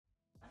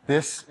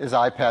This is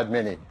iPad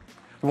mini.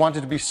 We want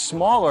it to be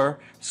smaller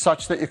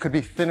such that it could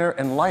be thinner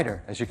and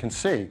lighter, as you can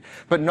see,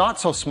 but not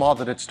so small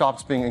that it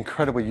stops being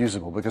incredibly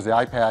usable, because the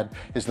iPad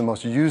is the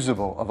most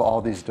usable of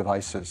all these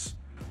devices.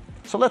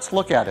 So let's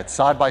look at it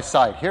side by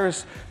side.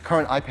 Here's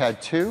current iPad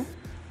 2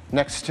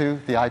 next to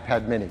the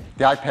iPad mini.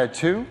 The iPad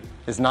 2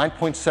 is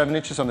 9.7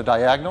 inches on the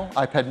diagonal,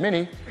 iPad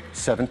mini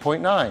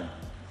 7.9.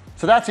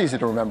 So that's easy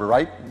to remember,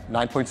 right?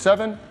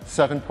 9.7,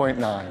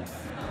 7.9.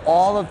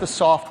 All of the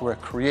software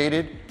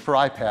created for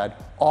iPad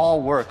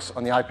all works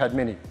on the iPad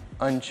mini,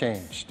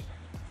 unchanged.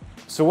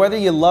 So whether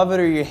you love it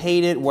or you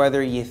hate it,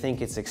 whether you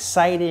think it's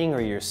exciting or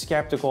you're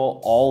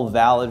skeptical, all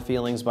valid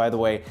feelings, by the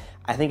way,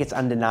 I think it's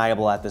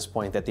undeniable at this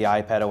point that the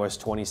iPadOS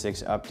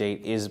 26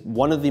 update is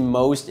one of the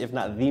most, if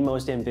not the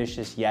most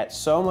ambitious yet.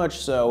 So much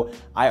so,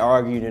 I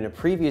argued in a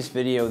previous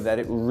video that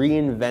it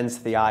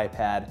reinvents the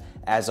iPad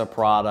as a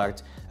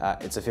product.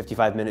 It's a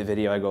 55-minute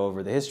video. I go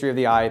over the history of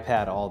the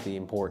iPad, all the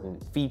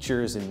important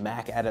features and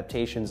Mac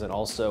adaptations, and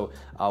also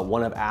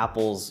one of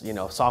Apple's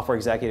software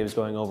executives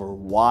going over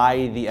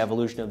why the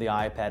evolution of the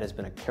iPad has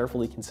been a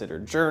carefully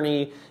considered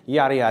journey,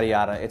 yada, yada,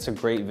 yada. It's a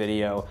great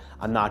video.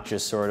 I'm not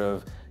just sort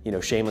of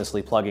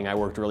shamelessly plugging. I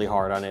worked really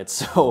hard on it,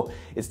 so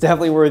it's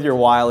definitely worth your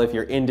while if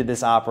you're into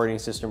this operating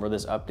system or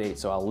this update,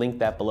 so I'll link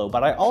that below.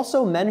 But I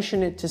also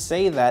mention it to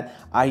say that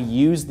I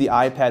used the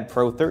iPad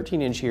Pro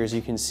 13-inch here, as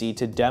you can see,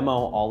 to demo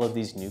all of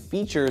these new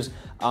features,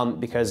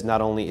 because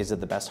not only is it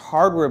the best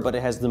hardware, but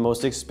it has the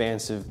most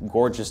expansive,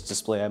 gorgeous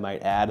display, I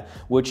might add,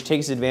 which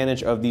takes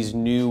advantage of these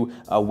new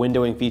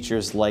windowing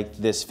features like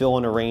this fill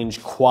and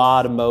arrange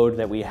quad mode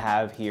that we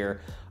have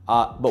here.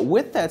 But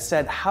with that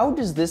said, how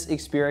does this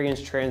experience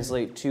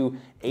translate to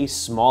a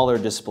smaller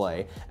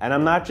display? And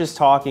I'm not just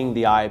talking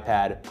the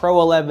iPad Pro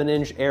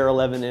 11-inch, Air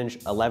 11-inch,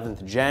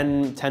 11th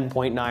Gen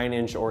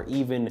 10.9-inch, or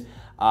even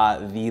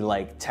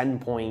the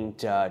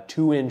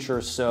 10.2-inch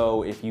or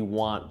so if you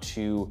want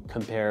to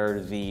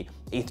compare the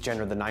 8th Gen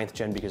or the 9th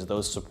Gen, because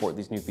those support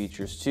these new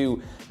features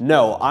too.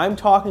 No, I'm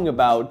talking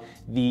about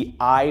the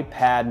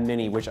iPad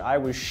mini, which I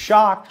was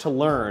shocked to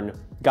learn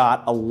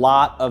got a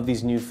lot of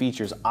these new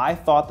features. I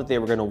thought that they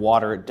were gonna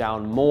water it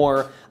down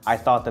more. I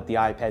thought that the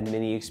iPad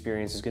mini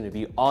experience is gonna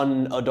be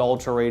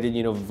unadulterated,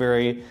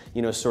 very,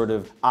 sort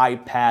of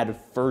iPad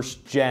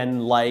first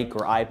gen like,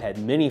 or iPad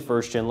mini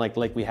first gen like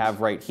we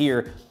have right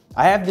here.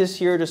 I have this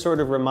here to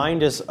sort of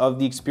remind us of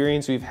the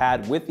experience we've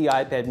had with the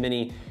iPad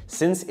mini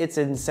since its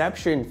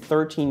inception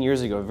 13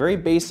 years ago. Very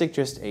basic,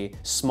 just a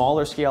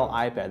smaller scale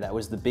iPad. That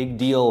was the big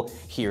deal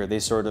here. They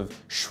sort of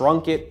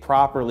shrunk it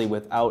properly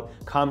without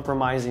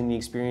compromising the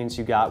experience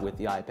you got with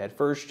the iPad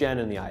first gen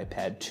and the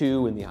iPad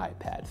 2 and the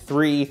iPad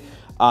 3.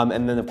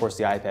 And then of course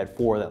the iPad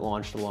 4 that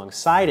launched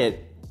alongside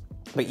it.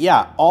 But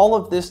yeah, all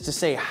of this to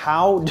say,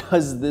 how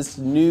does this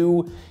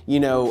new,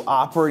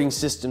 operating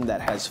system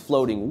that has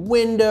floating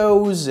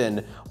windows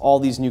and all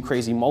these new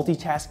crazy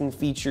multitasking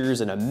features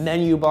and a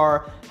menu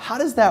bar, how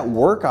does that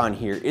work on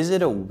here? Is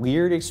it a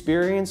weird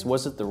experience?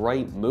 Was it the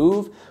right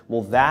move?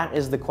 Well, that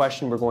is the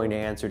question we're going to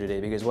answer today,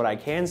 because what I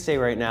can say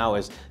right now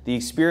is the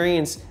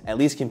experience, at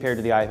least compared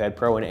to the iPad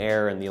Pro and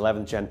Air and the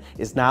 11th Gen,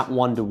 is not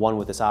one-to-one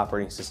with this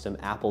operating system.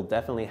 Apple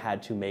definitely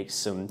had to make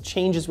some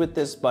changes with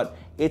this, but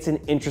it's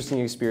an interesting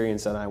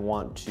experience and I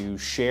want to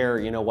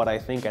share, what I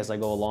think as I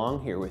go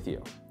along here with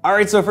you. All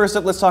right, so first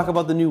up, let's talk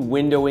about the new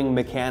windowing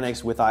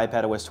mechanics with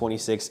iPadOS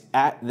 26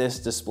 at this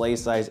display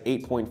size,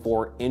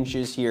 8.4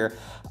 inches here.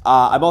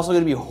 I'm also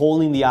gonna be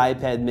holding the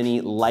iPad mini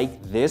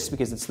like this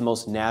because it's the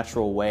most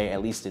natural way,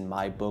 at least in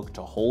my book,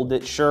 to hold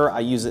it. Sure,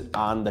 I use it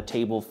on the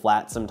table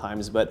flat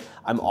sometimes, but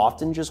I'm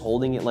often just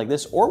holding it like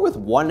this, or with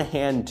one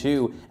hand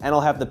too, and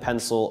I'll have the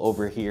pencil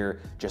over here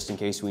just in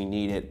case we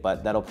need it,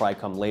 but that'll probably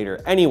come later.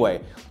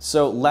 Anyway,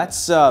 so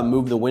let's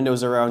move the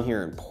windows around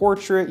here in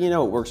portrait. It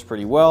works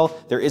pretty well.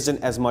 There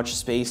isn't as much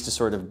space to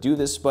sort of do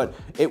this, but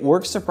it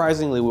works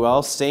surprisingly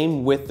well.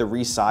 Same with the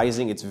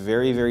resizing. It's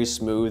very, very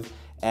smooth.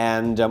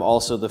 And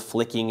also the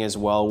flicking as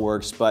well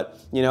works, but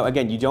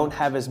again, you don't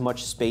have as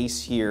much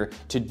space here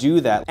to do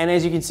that. And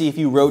as you can see, if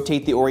you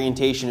rotate the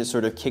orientation, it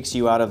sort of kicks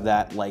you out of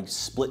that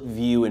split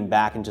view and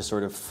back into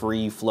sort of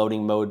free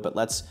floating mode. But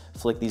let's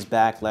flick these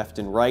back left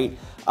and right.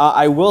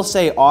 I will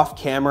say off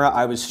camera,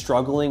 I was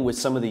struggling with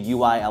some of the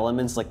UI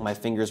elements, like my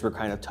fingers were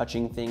kind of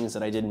touching things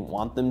that I didn't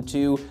want them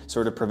to,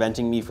 sort of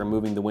preventing me from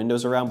moving the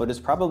windows around, but it's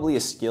probably a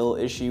skill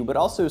issue, but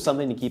also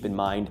something to keep in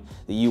mind.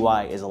 The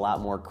UI is a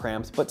lot more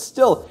cramped, but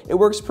still, it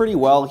works pretty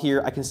well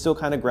here. I can still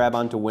kind of grab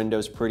onto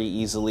windows pretty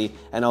easily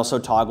and also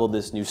toggle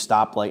this new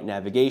stoplight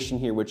navigation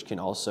here, which can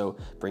also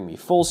bring me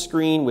full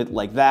screen with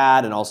like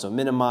that and also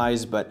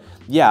minimize. But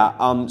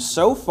yeah,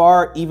 so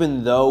far,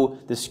 even though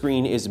the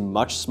screen is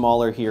much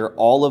smaller here,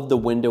 all of the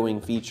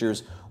windowing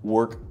features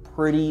work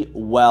pretty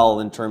well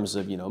in terms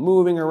of,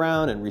 moving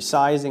around and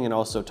resizing and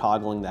also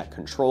toggling that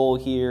control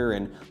here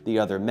and the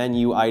other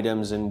menu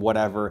items and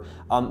whatever.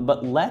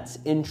 But let's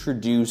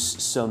introduce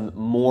some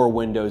more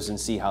windows and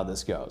see how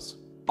this goes.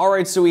 All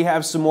right, so we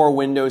have some more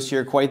windows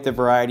here, quite the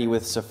variety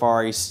with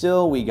Safari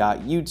still. We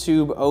got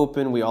YouTube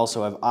open, we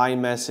also have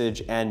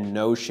iMessage and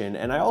Notion.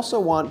 And I also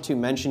want to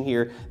mention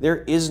here,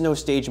 there is no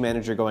Stage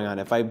Manager going on.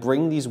 If I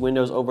bring these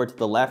windows over to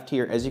the left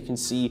here, as you can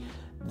see,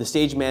 the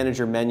Stage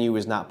Manager menu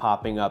is not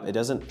popping up. It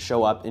doesn't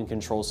show up in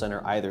Control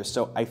Center either.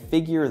 So I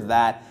figure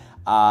that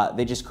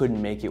they just couldn't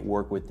make it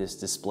work with this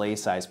display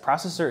size.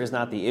 Processor is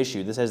not the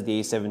issue. This has the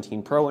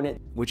A17 Pro in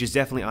it, which is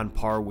definitely on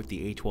par with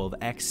the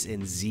A12X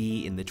and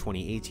Z in the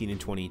 2018 and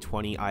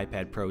 2020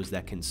 iPad Pros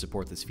that can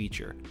support this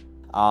feature.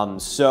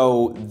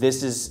 So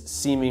this is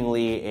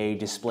seemingly a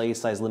display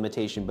size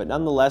limitation, but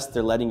nonetheless,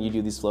 they're letting you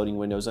do these floating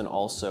windows and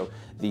also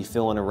the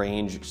fill and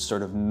arrange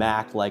sort of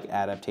Mac-like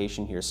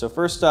adaptation here. So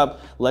first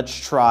up, let's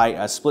try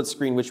a split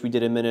screen, which we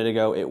did a minute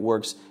ago. It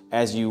works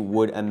as you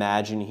would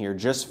imagine here,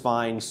 just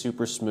fine,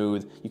 super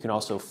smooth. You can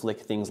also flick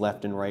things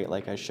left and right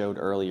like I showed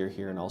earlier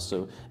here, and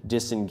also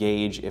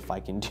disengage if I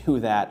can do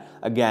that.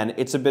 Again,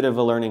 it's a bit of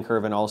a learning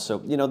curve, and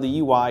also, you know, the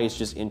UI is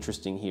just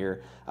interesting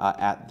here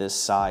at this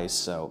size.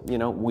 So, you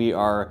know, we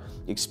are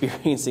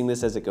experiencing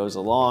this as it goes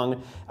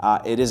along.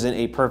 It isn't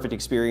a perfect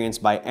experience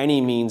by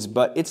any means,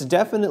 but it's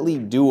definitely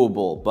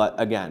doable. But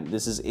again,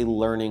 this is a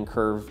learning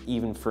curve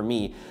even for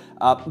me.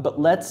 But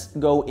let's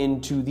go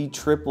into the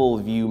triple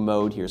view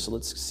mode here. So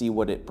let's see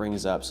what it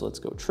brings up. So let's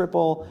go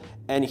triple,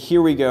 and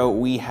here we go.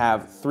 We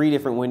have 3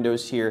 different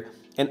windows here.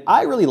 And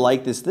I really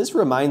like this. This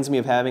reminds me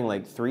of having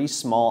like 3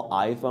 small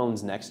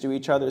iPhones next to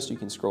each other. So you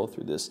can scroll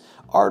through this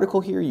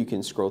article here. You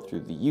can scroll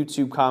through the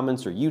YouTube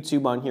comments or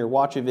YouTube on here,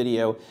 watch a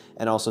video,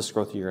 and also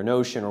scroll through your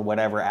Notion or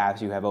whatever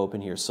apps you have open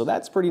here. So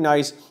that's pretty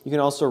nice. You can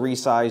also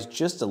resize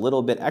just a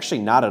little bit.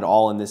 Actually, not at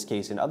all in this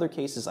case. In other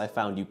cases, I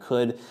found you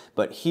could,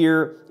 but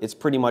here it's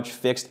pretty much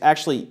fixed.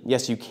 Actually,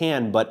 yes, you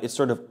can, but it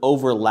sort of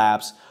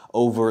overlaps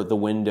over the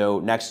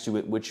window next to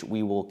it, which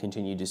we will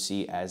continue to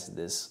see as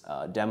this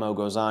demo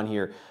goes on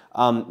here.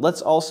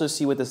 Let's also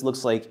see what this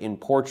looks like in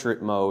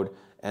portrait mode,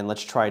 and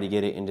let's try to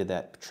get it into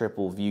that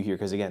triple view here,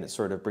 because again, it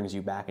sort of brings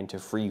you back into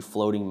free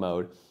floating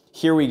mode.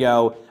 Here we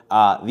go.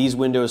 These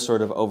windows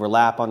sort of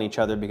overlap on each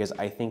other because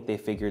I think they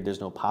figured there's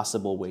no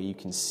possible way you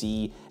can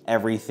see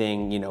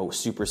everything, you know,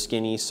 super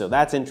skinny. So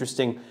that's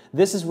interesting.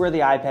 This is where the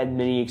iPad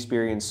mini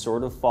experience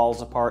sort of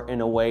falls apart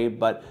in a way,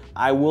 but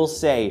I will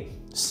say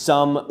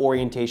some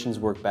orientations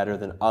work better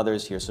than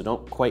others here, so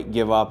don't quite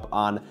give up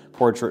on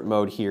portrait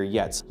mode here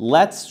yet.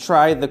 Let's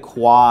try the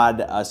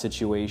quad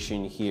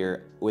situation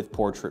here with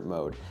portrait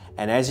mode.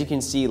 And as you can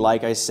see,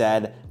 like I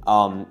said,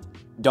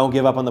 don't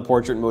give up on the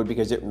portrait mode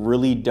because it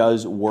really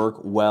does work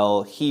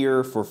well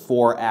here for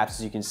 4 apps.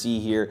 As you can see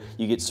here,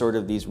 you get sort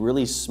of these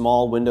really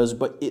small windows,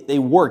 but they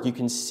work. You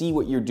can see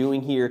what you're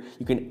doing here.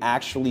 You can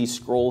actually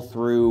scroll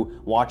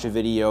through, watch a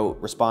video,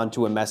 respond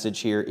to a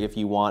message here if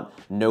you want,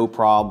 no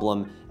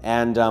problem.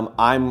 And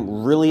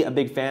I'm really a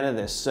big fan of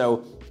this.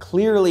 So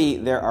clearly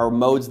there are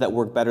modes that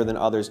work better than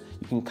others.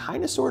 You can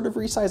kind of sort of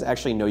resize.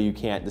 Actually, no, you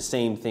can't. The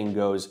same thing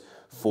goes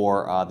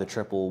for the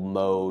triple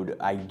mode,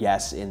 I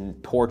guess, in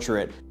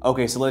portrait.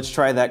 Okay, so let's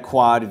try that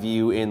quad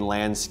view in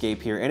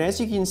landscape here. And as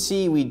you can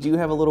see, we do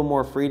have a little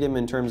more freedom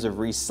in terms of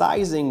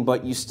resizing,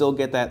 but you still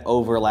get that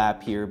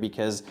overlap here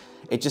because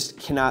it just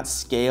cannot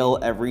scale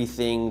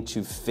everything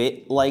to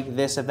fit like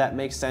this, if that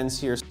makes sense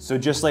here. So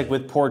just like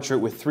with portrait,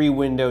 with 3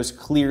 windows,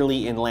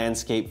 clearly in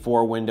landscape,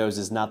 4 windows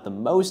is not the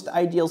most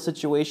ideal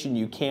situation.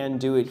 You can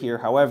do it here.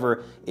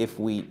 However, if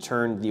we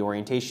turn the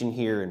orientation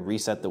here and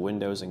reset the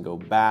windows and go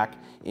back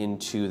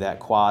into that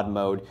quad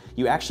mode,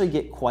 you actually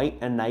get quite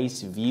a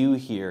nice view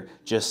here,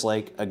 just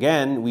like,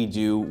 again, we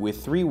do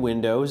with 3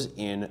 windows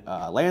in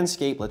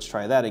landscape. Let's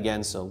try that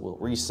again. So we'll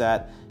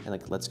reset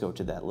and let's go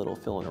to that little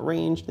fill and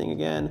arrange thing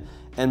again,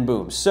 and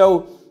boom.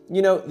 So,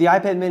 you know, the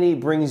iPad mini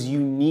brings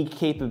unique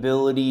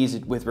capabilities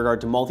with regard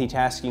to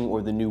multitasking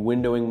or the new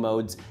windowing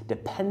modes,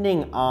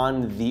 depending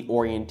on the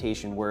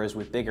orientation, whereas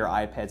with bigger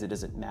iPads, it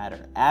doesn't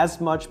matter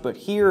as much. But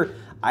here,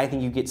 I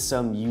think you get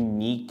some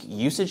unique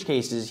usage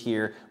cases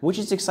here, which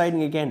is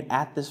exciting again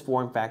at this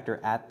form factor,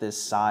 at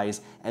this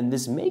size. And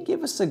this may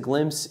give us a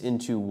glimpse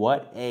into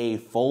what a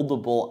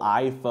foldable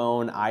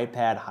iPhone,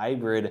 iPad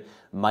hybrid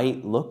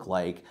might look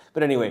like.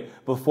 But anyway,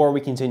 before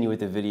we continue with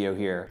the video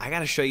here, I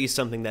gotta show you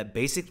something that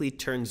basically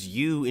turns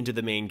you into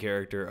the main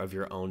character of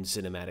your own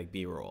cinematic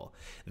B-roll.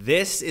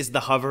 This is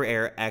the Hover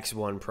Air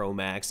X1 Pro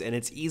Max, and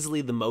it's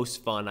easily the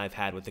most fun I've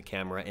had with the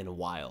camera in a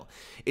while.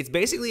 It's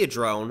basically a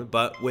drone,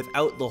 but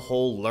without the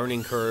whole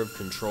learning curve,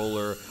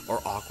 controller, or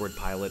awkward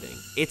piloting.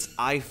 It's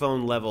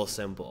iPhone level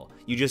simple.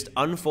 You just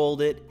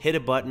unfold it, hit a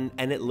button,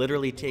 and it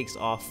literally takes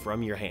off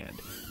from your hand.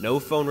 No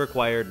phone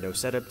required, no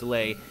setup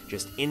delay,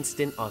 just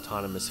instant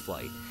autonomous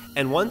flight.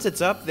 And once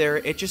it's up there,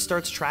 it just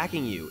starts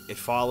tracking you. It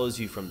follows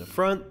you from the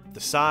front, the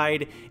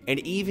side,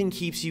 and even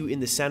keeps you in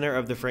the center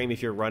of the frame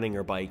if you're running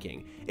or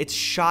biking. It's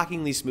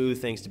shockingly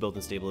smooth thanks to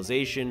built-in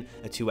stabilization,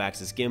 a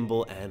 2-axis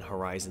gimbal, and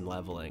horizon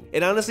leveling.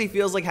 It honestly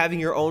feels like having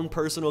your own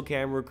personal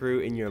camera crew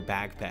in your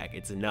backpack.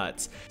 It's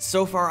nuts.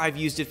 So far, I've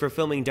used it for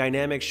filming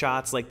dynamic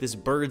shots like this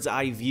bird's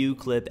eye view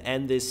clip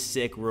and this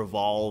sick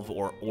revolve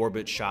or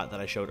orbit shot that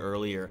I showed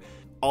earlier.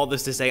 All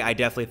this to say, I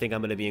definitely think I'm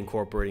going to be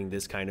incorporating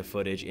this kind of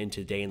footage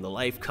into day in the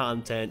life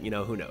content, you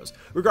know, who knows.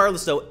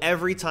 Regardless though,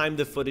 every time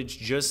the footage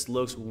just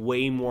looks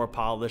way more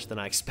polished than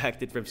I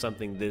expected from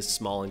something this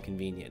small and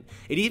convenient.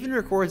 It even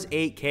records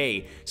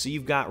 8K, so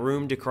you've got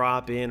room to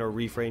crop in or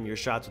reframe your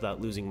shots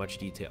without losing much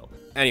detail.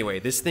 Anyway,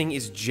 this thing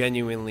is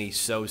genuinely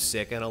so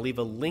sick, and I'll leave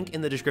a link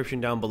in the description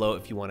down below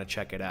if you want to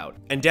check it out.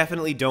 And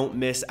definitely don't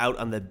miss out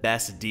on the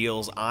best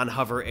deals on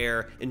Hover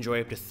Air.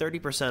 Enjoy up to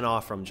 30%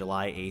 off from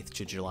July 8th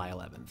to July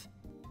 11th.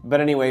 But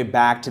anyway,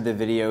 back to the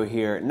video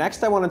here.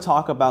 Next, I want to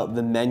talk about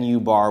the menu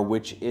bar,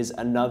 which is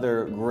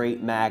another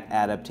great Mac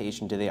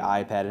adaptation to the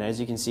iPad. And as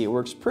you can see, it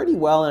works pretty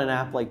well in an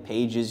app like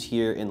Pages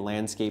here in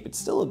Landscape. It's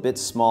still a bit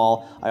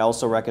small. I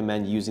also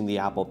recommend using the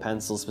Apple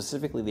Pencil,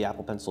 specifically the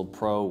Apple Pencil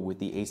Pro with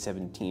the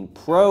A17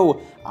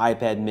 Pro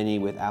iPad mini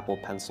with Apple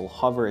Pencil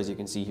Hover. As you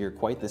can see here,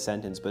 quite the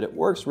sentence, but it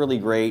works really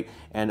great.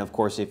 And of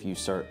course, if you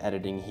start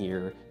editing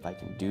here, if I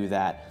can do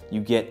that,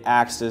 you get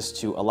access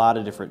to a lot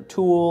of different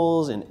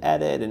tools and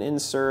edit and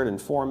insert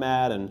and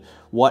format and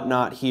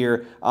whatnot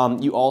here.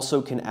 You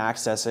also can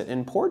access it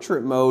in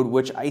portrait mode,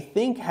 which I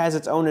think has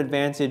its own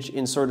advantage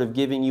in sort of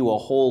giving you a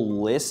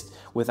whole list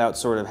without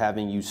sort of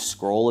having you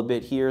scroll a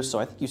bit here. So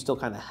I think you still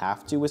kind of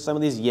have to with some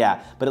of these,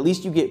 yeah, but at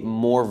least you get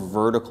more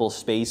vertical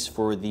space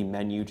for the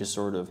menu to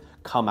sort of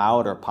come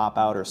out or pop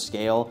out or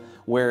scale.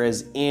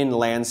 Whereas in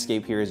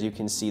Landscape here, as you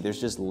can see, there's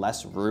just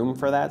less room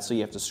for that, so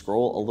you have to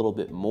scroll a little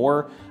bit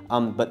more.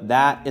 But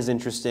that is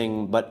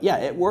interesting. But yeah,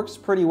 it works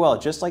pretty well.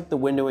 Just like the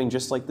windowing,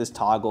 just like this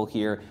toggle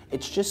here,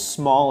 it's just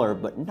smaller,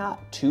 but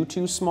not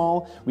too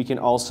small. We can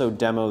also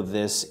demo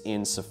this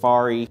in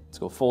Safari. Let's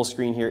go full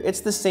screen here.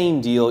 It's the same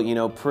deal, you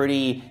know,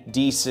 pretty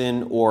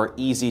decent or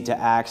easy to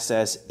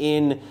access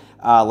in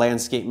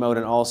landscape mode,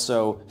 and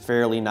also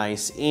fairly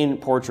nice in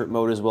portrait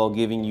mode as well,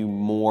 giving you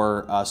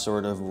more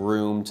sort of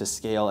room to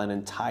scale an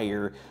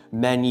entire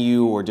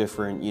menu or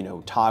different, you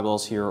know,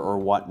 toggles here or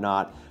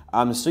whatnot.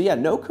 So yeah,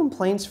 no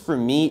complaints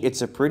from me.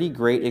 It's a pretty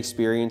great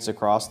experience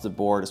across the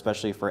board,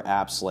 especially for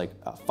apps like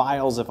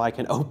Files, if I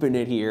can open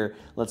it here.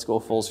 Let's go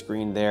full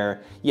screen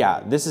there.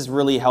 Yeah, this is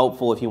really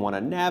helpful if you want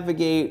to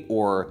navigate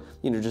or,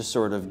 you know, just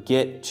sort of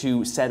get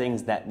to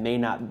settings that may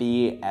not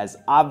be as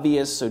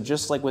obvious. So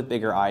just like with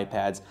bigger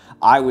iPads,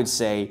 I would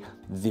say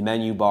the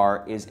menu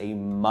bar is a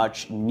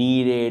much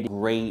needed,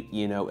 great,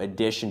 you know,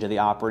 addition to the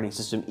operating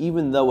system,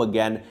 even though,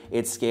 again,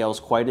 it scales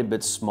quite a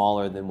bit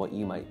smaller than what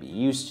you might be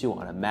used to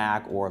on a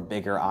Mac or a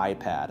bigger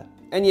iPad.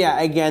 And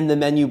yeah, again, the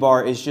menu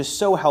bar is just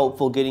so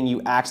helpful, getting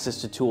you access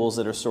to tools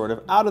that are sort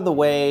of out of the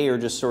way or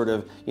just sort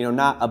of, you know,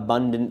 not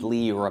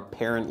abundantly or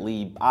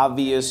apparently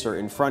obvious or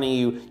in front of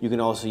you. You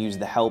can also use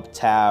the Help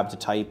tab to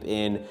type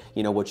in,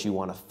 you know, what you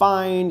want to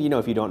find, you know,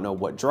 if you don't know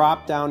what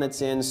drop down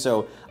it's in.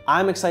 So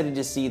I'm excited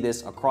to see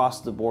this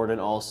across the board and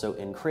also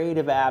in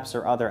creative apps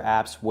or other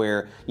apps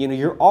where, you know,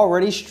 you're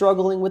already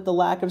struggling with the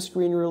lack of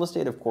screen real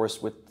estate, of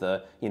course, with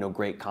the, you know,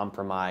 great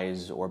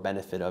compromise or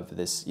benefit of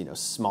this, you know,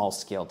 small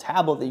scale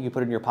tablet that you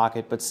put in your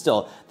pocket, but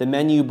still the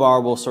menu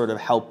bar will sort of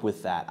help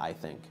with that, I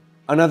think.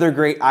 Another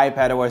great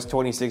iPadOS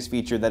 26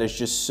 feature that is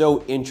just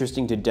so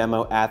interesting to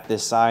demo at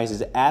this size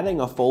is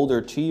adding a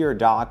folder to your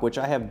dock, which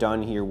I have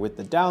done here with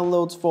the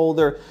downloads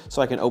folder.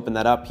 So I can open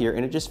that up here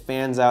and it just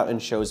fans out and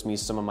shows me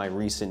some of my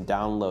recent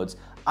downloads.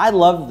 I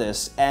love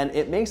this, and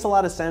it makes a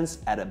lot of sense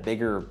at a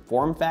bigger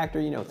form factor,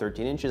 you know,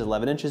 13 inches,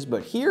 11 inches,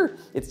 but here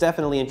it's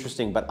definitely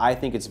interesting, but I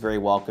think it's very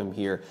welcome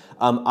here.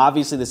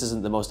 Obviously this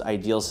isn't the most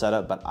ideal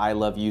setup, but I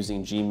love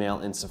using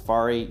Gmail in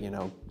Safari, you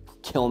know,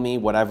 kill me,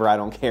 whatever, I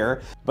don't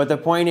care. But the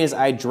point is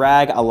I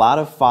drag a lot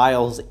of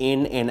files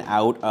in and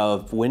out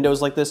of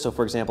windows like this. So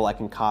for example, I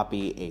can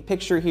copy a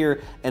picture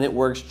here and it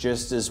works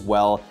just as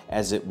well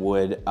as it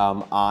would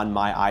on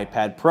my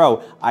iPad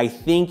Pro. I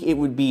think it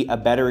would be a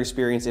better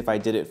experience if I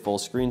did it full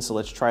screen. So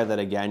let's try that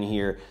again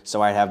here.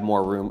 So I have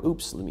more room.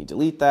 Oops, let me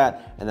delete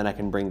that. And then I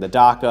can bring the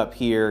dock up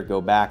here,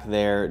 go back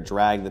there,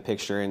 drag the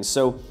picture in.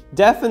 So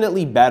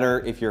definitely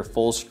better if you're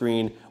full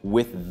screen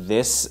with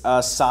this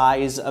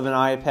size of an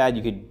iPad.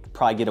 You could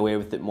probably get away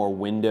with it more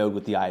windowed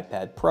with the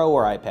iPad Pro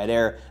or iPad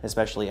Air,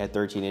 especially at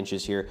 13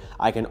 inches here.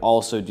 I can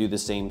also do the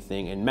same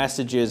thing in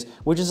Messages,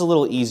 which is a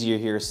little easier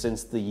here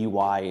since the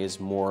UI is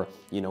more,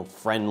 you know,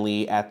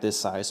 friendly at this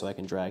size. So I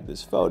can drag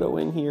this photo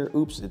in here.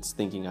 Oops, it's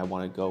thinking I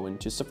want to go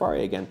into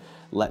Safari again.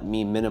 Let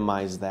me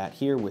minimize that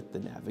here with the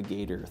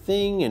navigator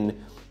thing,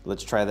 and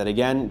let's try that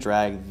again.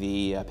 Drag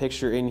the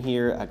picture in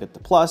here, I get the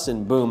plus,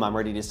 and boom, I'm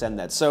ready to send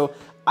that. So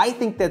I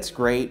think that's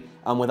great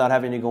without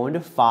having to go into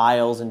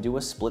files and do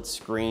a split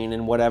screen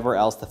and whatever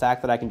else. The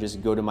fact that I can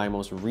just go to my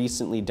most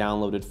recently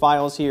downloaded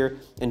files here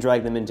and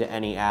drag them into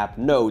any app,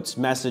 Notes,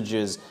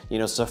 Messages, you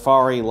know,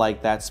 Safari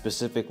like that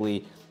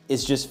specifically,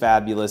 is just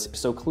fabulous.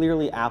 So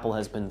clearly Apple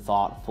has been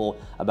thoughtful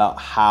about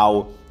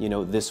how, you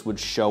know, this would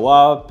show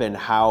up and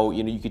how,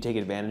 you know, you could take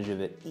advantage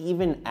of it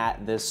even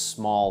at this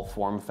small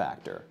form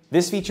factor.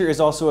 This feature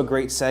is also a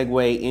great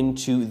segue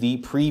into the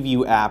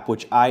Preview app,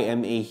 which I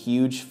am a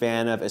huge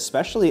fan of,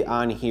 especially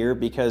on here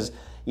because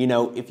You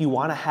know, if you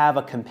want to have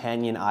a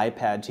companion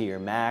iPad to your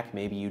Mac,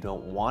 maybe you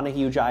don't want a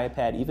huge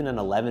iPad, even an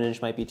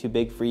 11-inch might be too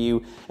big for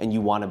you, and you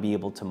want to be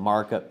able to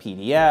mark up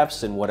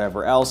PDFs and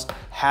whatever else,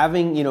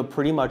 having, you know,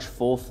 pretty much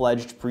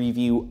full-fledged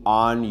preview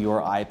on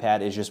your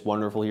iPad is just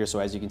wonderful here. So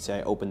as you can see,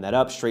 I opened that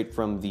up straight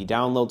from the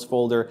downloads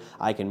folder.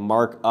 I can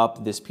mark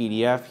up this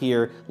PDF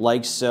here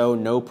like so,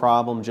 no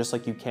problem, just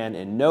like you can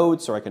in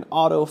Notes, or I can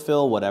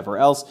autofill, whatever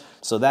else.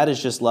 So that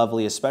is just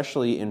lovely,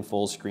 especially in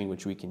full screen,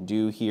 which we can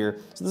do here.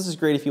 So this is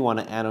great if you want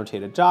to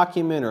annotate a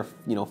document or,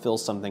 you know, fill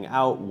something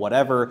out,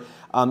 whatever.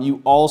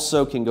 You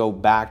also can go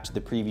back to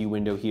the preview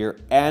window here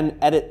and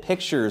edit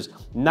pictures,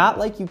 not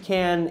like you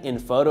can in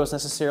Photos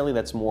necessarily.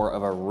 That's more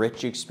of a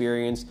rich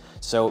experience.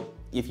 So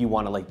if you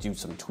want to like do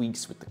some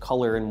tweaks with the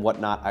color and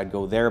whatnot, I'd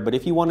go there. But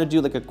if you want to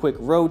do like a quick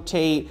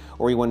rotate,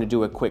 or you want to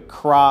do a quick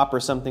crop or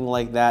something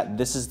like that,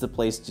 this is the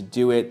place to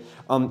do it.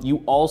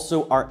 You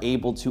also are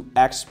able to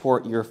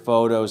export your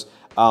photos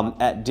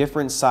at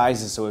different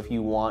sizes. So if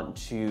you want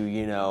to,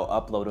 you know,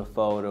 upload a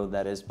photo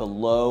that is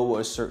below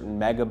a certain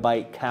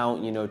megabyte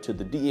count, you know, to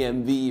the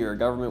DMV or a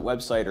government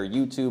website or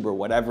YouTube or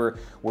whatever,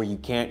 where you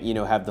can't, you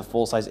know, have the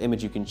full size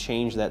image, you can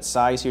change that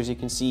size here, as you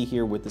can see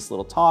here with this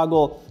little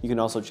toggle. You can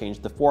also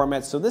change the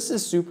format. So this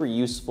is super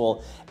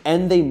useful,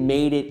 and they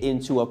made it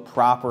into a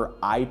proper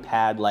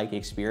iPad-like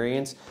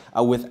experience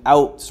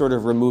without sort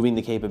of removing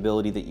the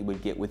capability that you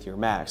would get with your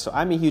Mac. So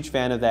I'm a huge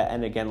fan of that.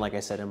 And again, like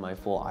I said in my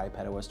full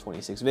iPadOS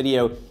 26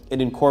 video,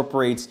 it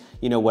incorporates,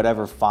 you know,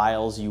 whatever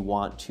files you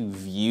want to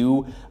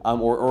view,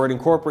 or it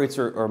incorporates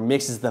or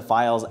mixes the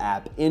Files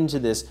app into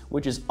this,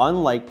 which is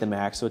unlike the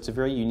Mac. So it's a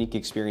very unique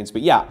experience.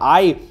 But yeah,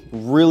 I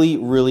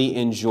really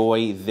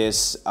enjoy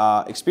this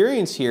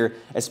experience here,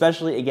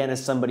 especially again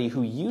as somebody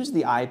who used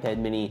the iPad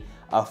mini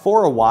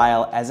for a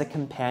while as a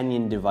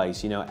companion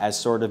device, you know, as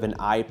sort of an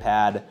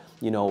iPad,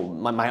 you know,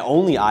 my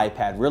only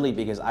iPad really,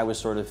 because I was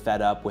sort of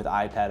fed up with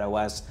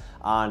iPadOS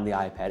on the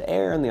iPad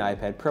Air and the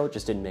iPad Pro. It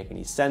just didn't make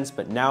any sense.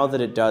 But now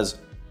that it does,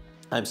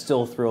 I'm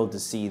still thrilled to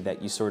see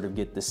that you sort of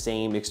get the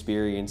same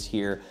experience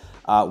here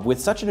with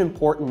such an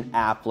important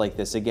app like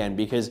this, again,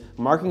 because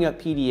marking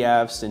up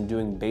PDFs and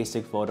doing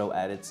basic photo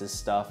edits is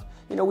stuff,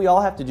 you know, we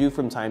all have to do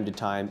from time to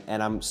time,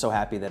 and I'm so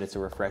happy that it's a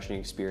refreshing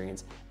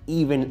experience,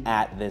 even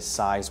at this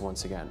size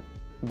once again.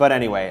 But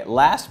anyway,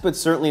 last but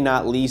certainly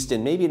not least,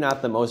 and maybe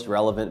not the most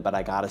relevant, but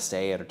I gotta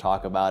say it or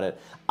talk about it,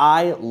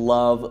 I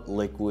love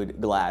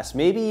liquid glass.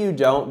 Maybe you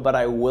don't, but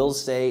I will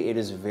say it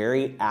is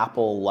very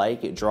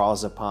Apple-like. It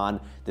draws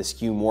upon the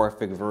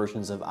skeuomorphic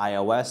versions of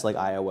iOS, like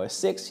iOS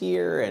 6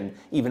 here, and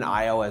even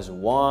iOS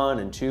 1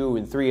 and 2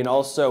 and 3, and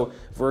also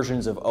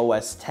versions of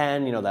OS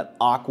 10, you know, that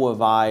aqua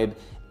vibe.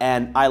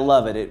 And I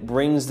love it. It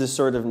brings this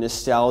sort of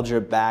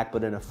nostalgia back,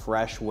 but in a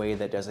fresh way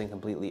that doesn't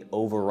completely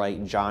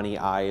overwrite Johnny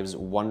Ive's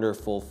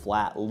wonderful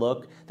flat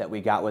look that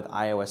we got with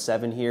iOS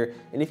 7 here.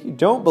 And if you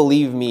don't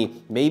believe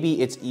me, maybe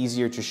it's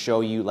easier to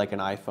show you like an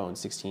iPhone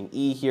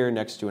 16e here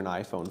next to an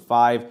iPhone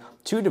 5.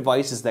 Two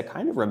devices that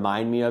kind of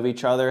remind me of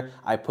each other.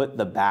 I put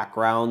the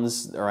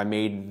backgrounds, or I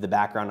made the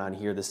background on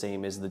here the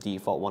same as the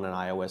default one on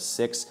iOS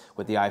 6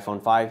 with the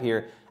iPhone 5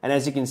 here. And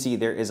as you can see,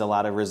 there is a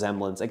lot of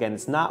resemblance. Again,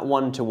 it's not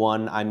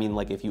one-to-one. I mean,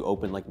 like if you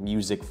open like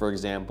music, for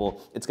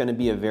example, it's gonna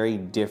be a very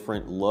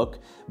different look,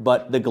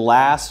 but the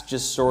glass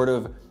just sort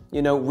of,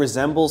 you know,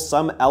 resembles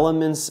some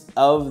elements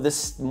of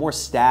this more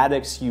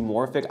static,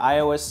 skeuomorphic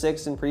iOS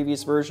 6 in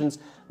previous versions,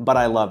 but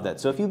I love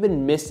that. So if you've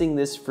been missing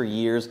this for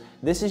years,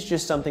 this is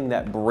just something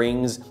that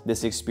brings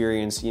this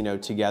experience, you know,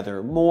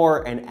 together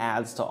more and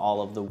adds to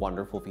all of the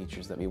wonderful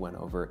features that we went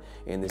over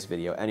in this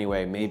video.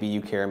 Anyway, maybe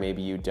you care,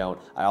 maybe you don't.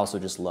 I also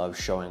just love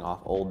showing off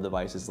old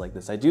devices like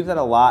this. I do that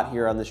a lot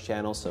here on this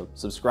channel, so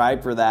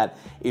subscribe for that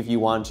if you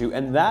want to.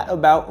 And that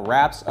about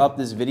wraps up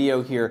this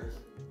video here.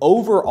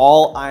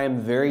 Overall, I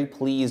am very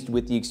pleased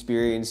with the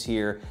experience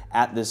here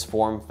at this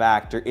form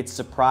factor. It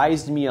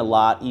surprised me a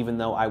lot, even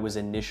though I was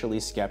initially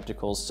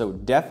skeptical. So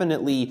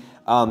definitely,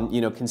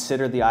 you know,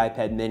 consider the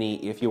iPad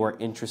mini if you are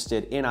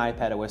interested in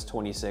iPadOS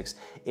 26.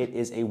 It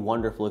is a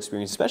wonderful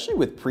experience, especially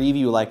with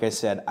preview. Like I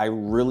said, I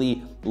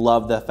really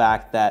love the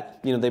fact that,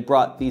 you know, they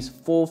brought these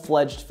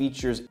full-fledged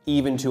features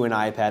even to an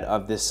iPad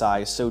of this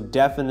size. So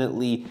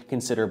definitely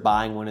consider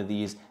buying one of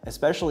these,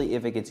 especially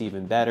if it gets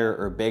even better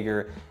or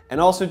bigger.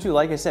 And also too,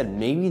 like I said,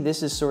 maybe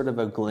this is sort of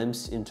a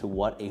glimpse into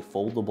what a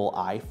foldable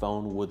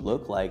iPhone would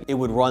look like. It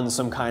would run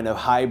some kind of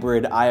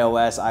hybrid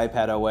iOS,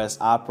 iPadOS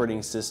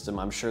operating system.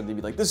 I'm sure they'd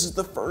be like, this is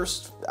the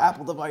first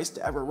Apple device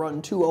to ever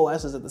run two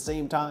OSs at the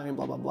same time,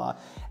 blah, blah, blah.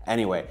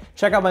 Anyway,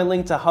 check out my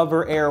link to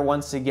Hover Air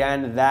once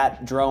again.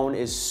 That drone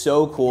is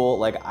so cool.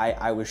 Like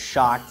I was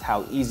shocked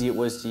how easy it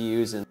was to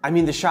use. And I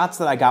mean, the shots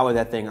that I got with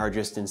that thing are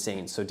just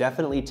insane. So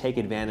definitely take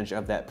advantage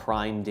of that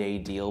Prime Day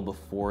deal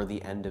before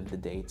the end of the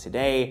day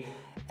today.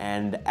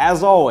 And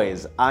as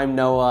always, I'm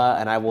Noah,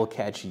 and I will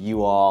catch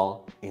you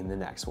all in the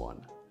next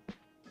one.